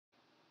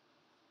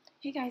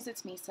Hey guys,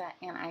 it's Misa,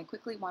 and I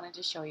quickly wanted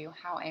to show you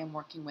how I am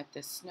working with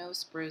this Snow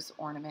Spruce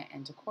ornament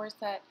and decor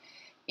set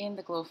in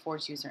the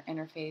Glowforge User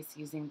Interface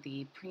using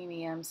the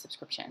premium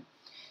subscription.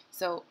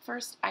 So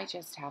first, I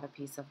just have a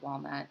piece of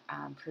walnut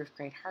proof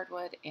grade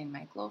hardwood in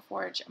my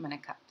Glowforge. I'm going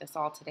to cut this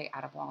all today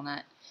out of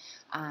walnut,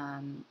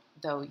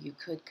 though you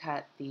could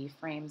cut the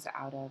frames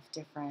out of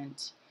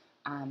different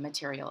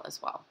material as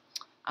well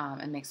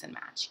and mix and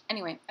match.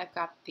 Anyway, I've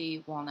got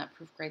the walnut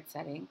proof grade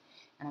setting,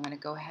 and I'm going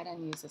to go ahead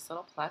and use this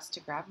little plus to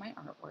grab my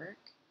artwork,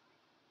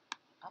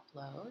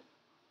 upload.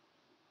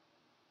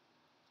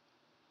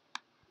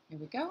 Here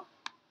we go.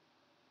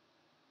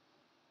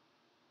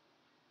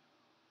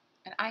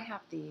 And I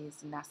have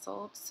these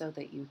nestled so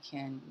that you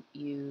can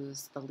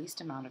use the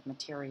least amount of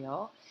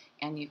material,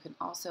 and you can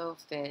also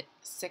fit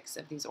 6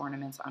 of these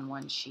ornaments on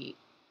one sheet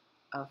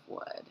of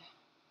wood.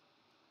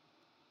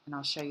 And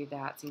I'll show you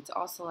that. See, it's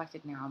all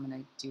selected now. I'm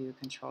going to do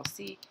Control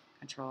C,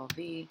 Control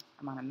V.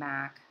 I'm on a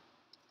Mac.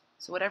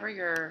 So whatever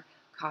your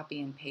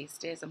copy and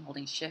paste is, I'm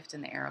holding Shift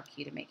and the arrow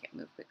key to make it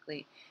move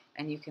quickly.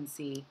 And you can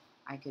see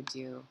I could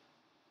do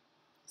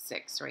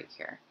 6 right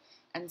here.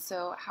 And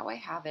so how I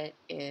have it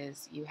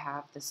is you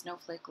have the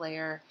snowflake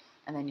layer,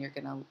 and then you're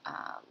going to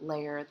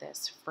layer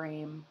this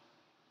frame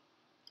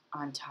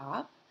on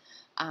top,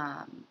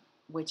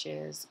 which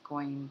is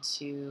going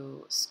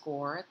to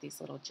score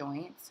these little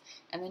joints.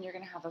 And then you're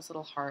going to have this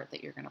little heart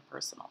that you're going to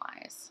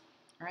personalize.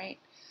 All right?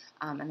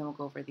 And then we'll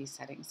go over these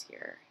settings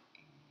here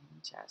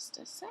just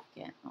a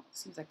second. Well, it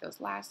seems like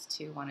those last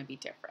two want to be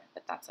different,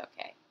 but that's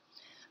okay.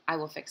 I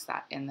will fix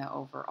that in the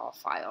overall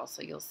file,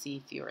 so you'll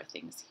see fewer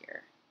things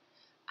here.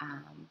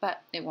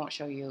 But it won't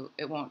show you,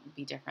 it won't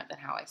be different than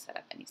how I set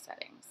up any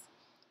settings.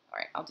 All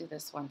right, I'll do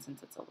this one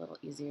since it's a little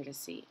easier to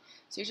see.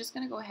 So you're just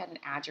going to go ahead and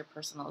add your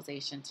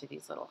personalization to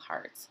these little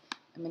hearts.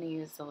 I'm going to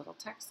use the little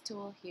text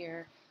tool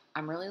here.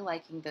 I'm really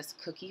liking this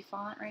cookie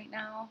font right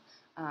now.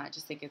 I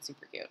just think it's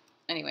super cute.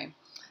 Anyway,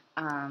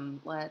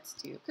 let's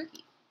do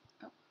cookie.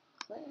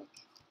 Click,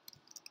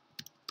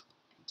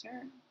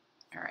 enter.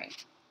 All right.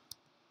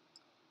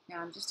 Now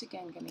I'm just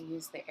again going to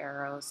use the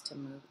arrows to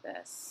move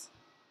this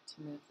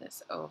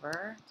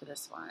over to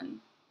this one.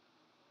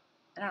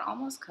 And it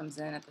almost comes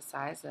in at the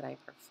size that I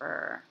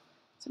prefer.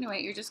 So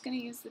anyway, you're just going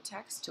to use the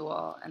text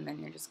tool, and then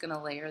you're just going to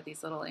layer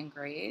these little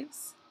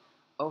engraves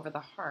over the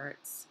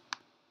hearts.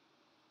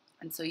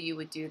 And so you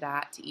would do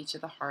that to each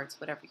of the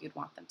hearts, whatever you'd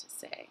want them to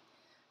say.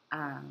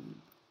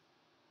 And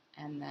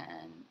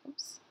then,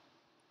 oops.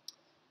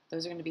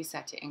 Those are going to be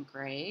set to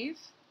engrave.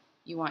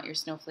 You want your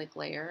snowflake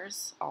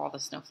layers, all the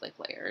snowflake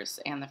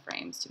layers, and the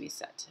frames to be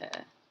set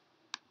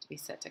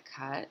to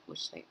cut,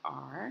 which they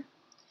are.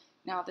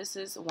 Now this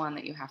is one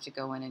that you have to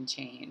go in and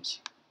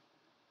change.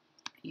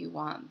 You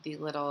want the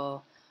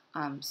little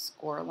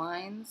score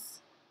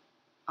lines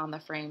on the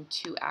frame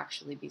to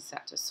actually be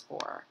set to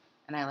score,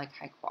 and I like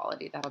high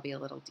quality. That'll be a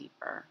little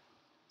deeper.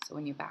 So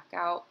when you back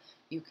out,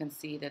 you can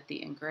see that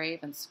the engrave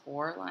and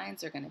score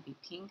lines are going to be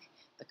pink.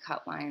 The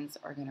cut lines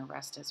are going to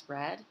rest as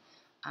red.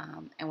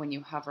 And when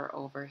you hover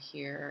over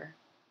here,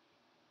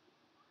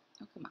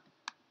 oh, come on,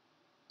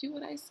 do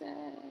what I say.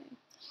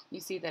 You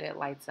see that it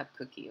lights up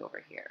cookie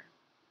over here,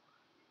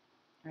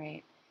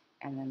 right?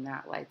 And then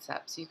that lights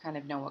up. So you kind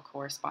of know what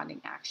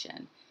corresponding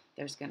action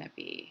there's going to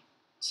be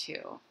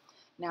too.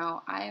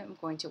 Now I am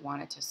going to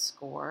want it to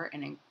score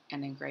and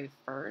engrave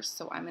first.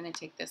 So I'm going to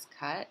take this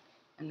cut,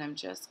 and I'm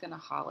just going to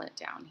haul it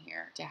down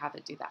here to have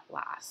it do that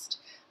last.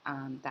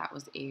 That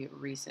was a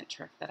recent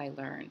trick that I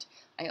learned.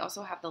 I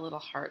also have the little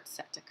heart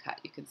set to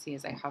cut. You can see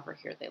as I hover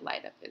here, they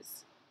light up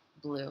as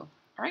blue. All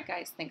right,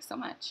 guys, thanks so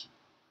much.